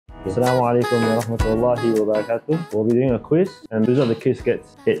Assalamualaikum warahmatullahi wabarakatuh. We'll be doing a quiz, and the result of the quiz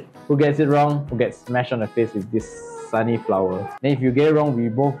gets hit. Who gets it wrong, who gets smashed on the face with this sunny flower. Then if you get it wrong, we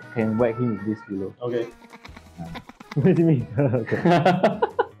both can whack him with this pillow. Okay. What do you mean? Okay. Adan,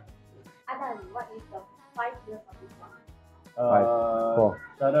 what is the 5 years of Islam? 5, 4,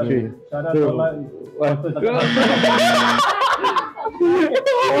 Shout out, 3, shout out 2, to my. 1.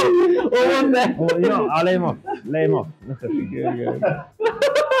 Almost there. Oh, you know, I'll lay him off. Lay him off.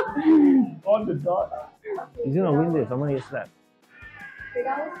 On the dot. He's gonna win this. I'm gonna get slapped.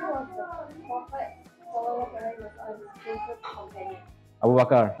 Ferdaus was the prophet followed by his closest companion. Abu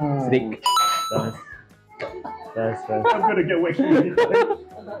Bakar, Siddiq. That's I'm gonna get whacked.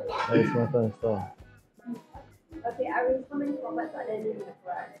 That's my turn. Okay, Aris, how many prophets are there in the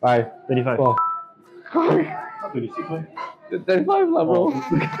Quran? 5, 25. 4. 26 one. 35 lah bro.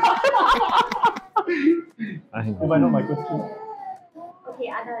 If I know my question. Okay,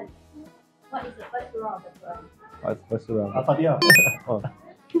 Adan, what is the first surah of the Quran? What's first surah? Al-Fatihah. Oh.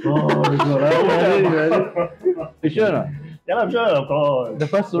 You sure or not? Yeah, I'm sure, of course. The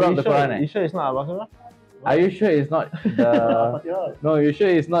first surah of the Quran. You sure it's not Al-Baqarah? Are you sure it's not the? Al-Fatihah. No, you sure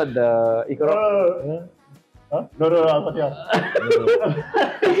it's not the Iqra? Huh? No, Al-Fatihah.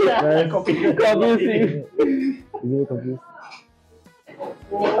 Confusing. Is it confused?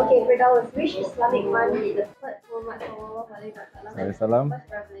 Okay, Ferdaus, which Islamic month did the third Muhammad sallallahu alaihi wasallam have the Salam. first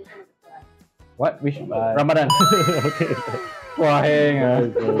revelation of the Quran? What? Which? Ramadan. Okay. Wah, hang ah.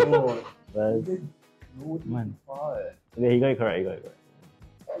 That's Man. yeah, he got it correct.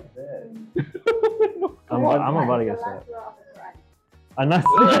 I'm about to get What is the last slapped. surah of the Quran? Anas.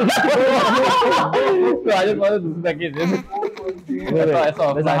 So I just wanted to smack it. I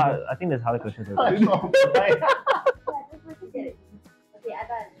think there's harder questions. Yeah, just want to get it. Okay,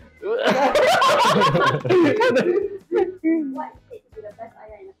 Adan, what is said to be the best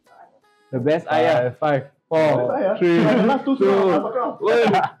ayah in the Quran? The best ayah. 5, 4, 3, The last two surah, Al-Baqarah.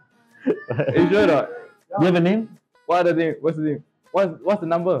 1. You sure or not? Do you have a name? What are the name? What's the name? What's the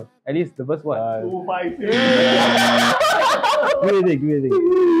number? At least the first one. 2, 5, 6. Give me a thing.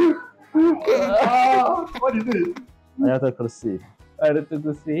 What is it? Ayatul Kursi. Ayatul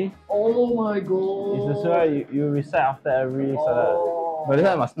Kursi. Oh my god. It's the surah you recite after every salat. But this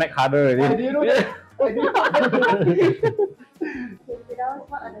one I must smack harder already. I didn't know that. Okay, Firdaus,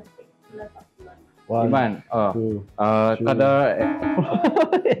 what are the 6 pillars of Iman? Iman. Two. Qadar.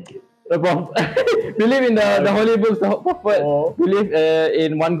 The Prophet. Believe in the holy books, the Prophet. Believe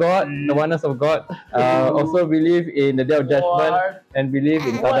in one God, the oneness of God. Also believe in the day of judgment and believe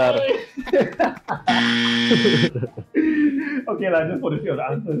in Qadar. Okay, just for the sake of the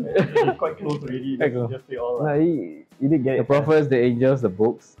answers, it's quite close already. Quite close. Just say all. No, you did get The it. prophets, the angels, the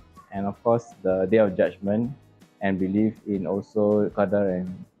books, and of course the day of judgment, and believe in also Qadar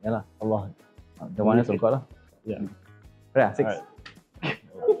and Allah. the oneness of God lah. Yeah. Right, 6. Alright.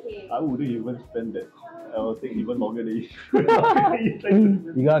 Okay. I wouldn't even spend that. I will take even longer than you.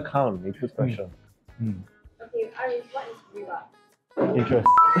 You gotta count. It puts pressure. Okay, Aris, what is riba? Interest.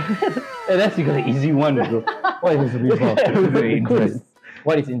 Hey, that's because the easy one, bro. What is interest?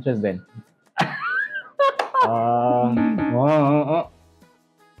 What is interest then? So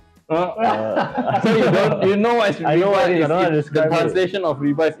you know what is riba? I know what it is. I know how to The describe it. translation of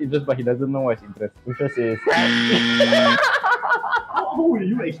riba is interest, but he doesn't know what is interest. Interest is How will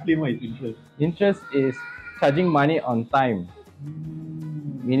you explain what is interest? Interest is charging money on time.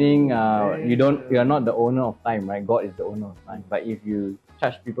 Meaning you are not the owner of time, right? God is the owner of time. But if you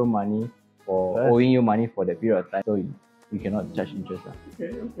charge people money for owing you money for that period of time, so you cannot charge interest.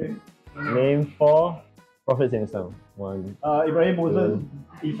 Okay. name 4 prophets in Islam. 1. Ibrahim, Moses,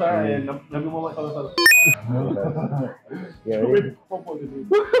 Isa, and Nabi Muhammad sallallahu alaihi wasallam. Yeah, ready?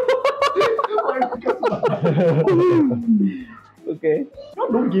 Okay.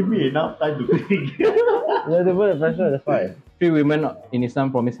 Don't give me enough time to think. You have to put the pressure. That's fine. 3 women in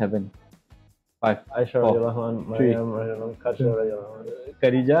Islam promise heaven. 5. Aisha 4. radhiyallahu anha, Maryam radhiyallahu anha, Khadija radhiyallahu anha,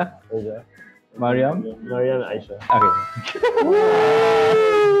 Khadijah, Khadija, Maryam. Maryam, Aisha. Okay.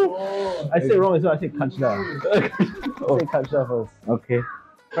 I said wrong as well. I said Khadija. I said Khadija first. Okay.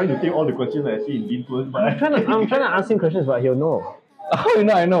 Trying to think all the questions I see in Dean's words, but I'm trying to ask him questions, but he'll know. Oh,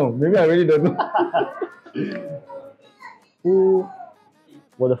 I know. Maybe I really don't know. Who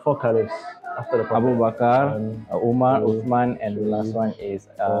were the 4 caliphs after the Prophet? Abu Bakar, Umar, 2, Uthman, and the last one is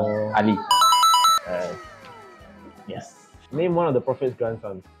 4. Ali. Yes. Name one of the Prophet's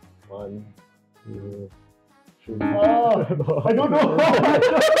grandsons. 1, 2, 3. I don't know. I don't know.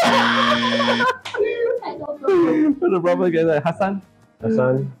 So the Prophet gets Hassan, I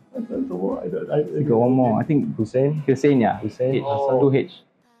don't. got one more. I think Hussein, Hussein, yeah. Hussein, H, Hassan. 2H.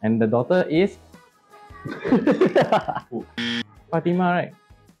 And the daughter is Fatima, right?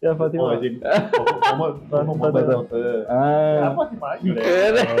 Yeah, Oh, Fatima. as in, Muhammad daughter. Apa si Melayu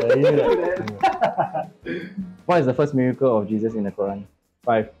What is the first miracle of Jesus in the Quran?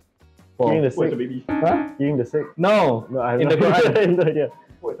 5, 4. Healing the Oh, it's a sick. baby. Huh? Healing the sick. No, No, I have in no the Quran. idea. I have no idea.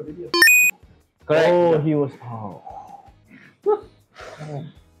 Oh, it's a baby. Correct. Oh, he was. Oh.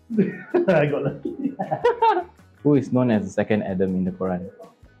 I got lucky. Who is known as the second Adam in the Quran?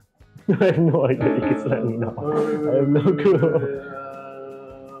 I have no idea. You can slap me now. I have no clue.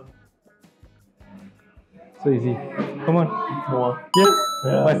 So easy. Come on. Noah. Yes.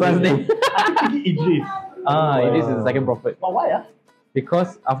 My son's name. Idris. Idris is the second prophet. But why?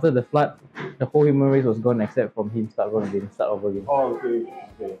 Because after the flood, the whole human race was gone except from him. Start over again. Oh, okay.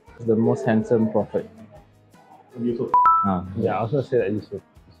 He's the most handsome prophet. Yusuf. Yeah, I was gonna say that Yusuf.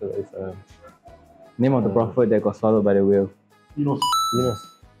 So it's Name of the prophet that got swallowed by the whale. Yunus. Yunus.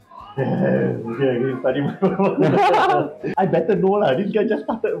 Okay, I can study my I better know lah. This guy just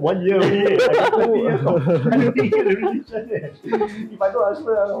started 1 year only. I got 20 years of religion. If I don't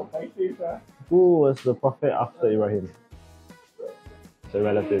answer, my face. Who was the prophet after Ibrahim? The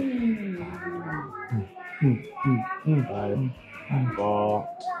relative. 5, 4,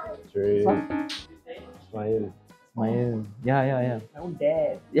 3. Ismail. Ismail. Yeah. My own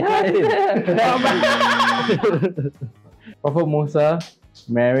dad. Yeah, it is. Prophet Musa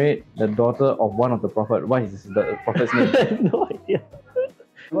married the daughter of one of the prophet. What is the prophet's name? I have no idea.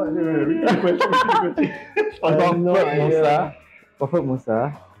 What? Repeat the question. I have no idea. Prophet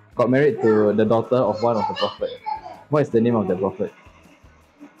Musa got married to the daughter of one of the prophet. What is the name of the prophet?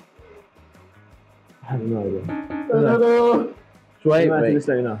 I have no idea. No. Should I? Can I Wait. just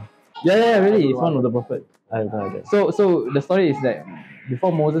let you know? Yeah, really. It's one of the prophet. I have no idea. So the story is that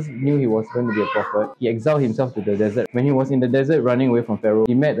before Moses knew he was going to be a prophet, he exiled himself to the desert. When he was in the desert running away from Pharaoh,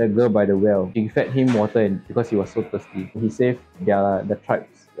 he met a girl by the well. She fed him water because he was so thirsty. He saved the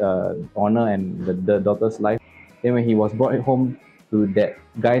tribe's honor and the daughter's life. Then when he was brought home to that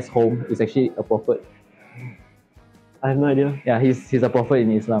guy's home, it's actually a prophet. I have no idea. Yeah, he's a prophet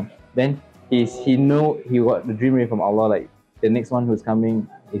in Islam. Then he got the dream from Allah, like the next one who's coming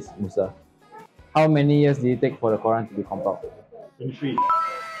is Musa. How many years did it take for the Quran to be compiled? 23.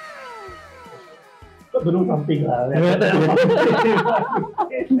 Kau belum something lah.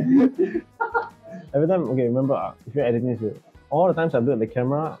 Every time, okay, remember, if you're editing this video, all the times I look at the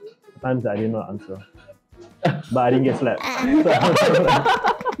camera, the times that I did not answer. But I didn't get slapped.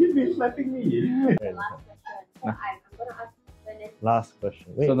 You've been slapping me. Last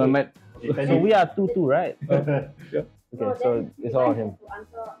question. Wait, So the wait. So we are 2-2, right? Yeah. Okay, so it's all him.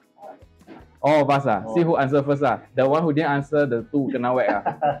 All of us see who answer first The one who didn't answer, the two kena whack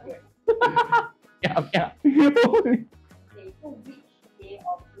Yeah. Okay, so which day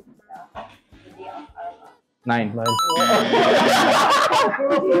of Hijjah is the day of Arafah? 9. Mine.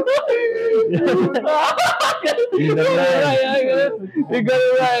 You got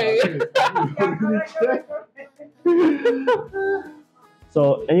it right.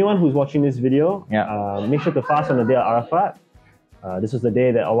 So anyone who's watching this video, Yeah. make sure to fast on the day of Arafat. This is the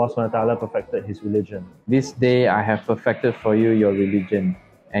day that Allah SWT perfected His religion. This day I have perfected for you your religion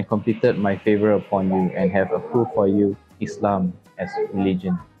and completed my favor upon you and have approved for you Islam as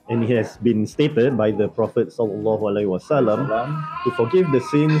religion. And it has been stated by the Prophet ﷺ to forgive the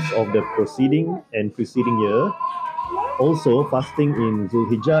sins of the preceding and preceding year. Also, fasting in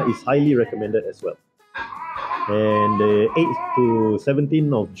Dhul Hijjah is highly recommended as well. And the 8th to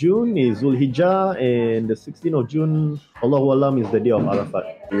 17th of June is Dhul Hijjah, and the 16th of June, Allahu Alam, is the day of Arafat.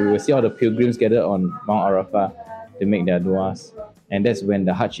 You will see all the pilgrims gathered on Mount Arafah to make their duas, and that's when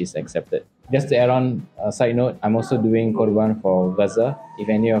the Hajj is accepted. Just to add on a side note, I'm also doing Qurban for Gaza. If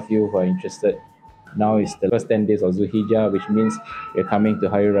any of you who are interested, now is the first 10 days of Dhul Hijjah, which means we're coming to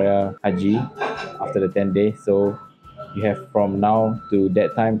Hari Raya Haji after the 10 days. So you have from now to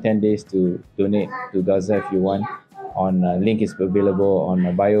that time 10 days to donate to Gaza if you want. Link is available on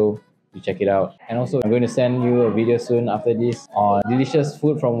my bio. You check it out. And also, I'm going to send you a video soon after this on delicious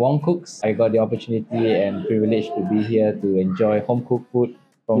food from Wong Cooks. I got the opportunity and privilege to be here to enjoy home cooked food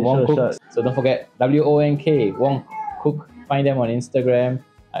from Wong Cooks. So don't forget, WONK, Wong Cook. Find them on Instagram.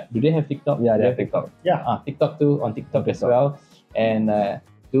 Do they have TikTok? Yeah, they have TikTok. Yeah. TikTok too, on TikTok as well. And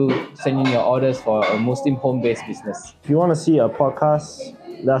do send in your orders for a Muslim home-based business. If you want to see a podcast,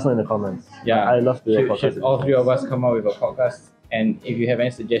 let us know in the comments. Yeah, I love to do a podcast. Should all three of us come out with a podcast? And if you have any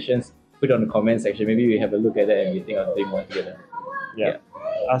suggestions, put it on the comment section. Maybe we have a look at it and we think of doing more together. Yeah.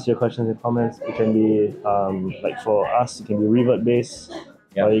 Ask your questions in comments. It can be, like for us, it can be revert based,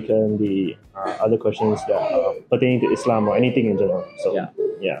 Yeah. or it can be other questions that are pertaining to Islam or anything in general. So Yeah.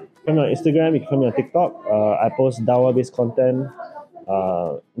 Yeah. Come on Instagram, you can find me on TikTok. I post dawah-based content.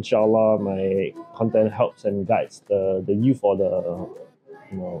 Inshallah, my content helps and guides the youth or the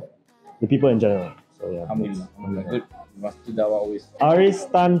people in general. So yeah. Alhamdulillah. Alhamdulillah. Good. Must do dawah always. Aris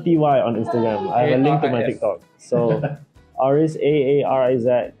Tan TY on Instagram. I have a link to my TikTok. So Aris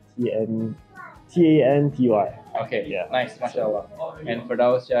AARIZTANTY. Okay, Yeah. nice, mashallah. And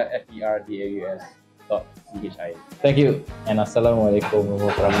Ferdaus, FERDAUS.CHI. Thank you, and Assalamualaikum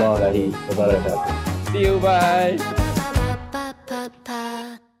warahmatullahi wabarakatuh. See you, bye.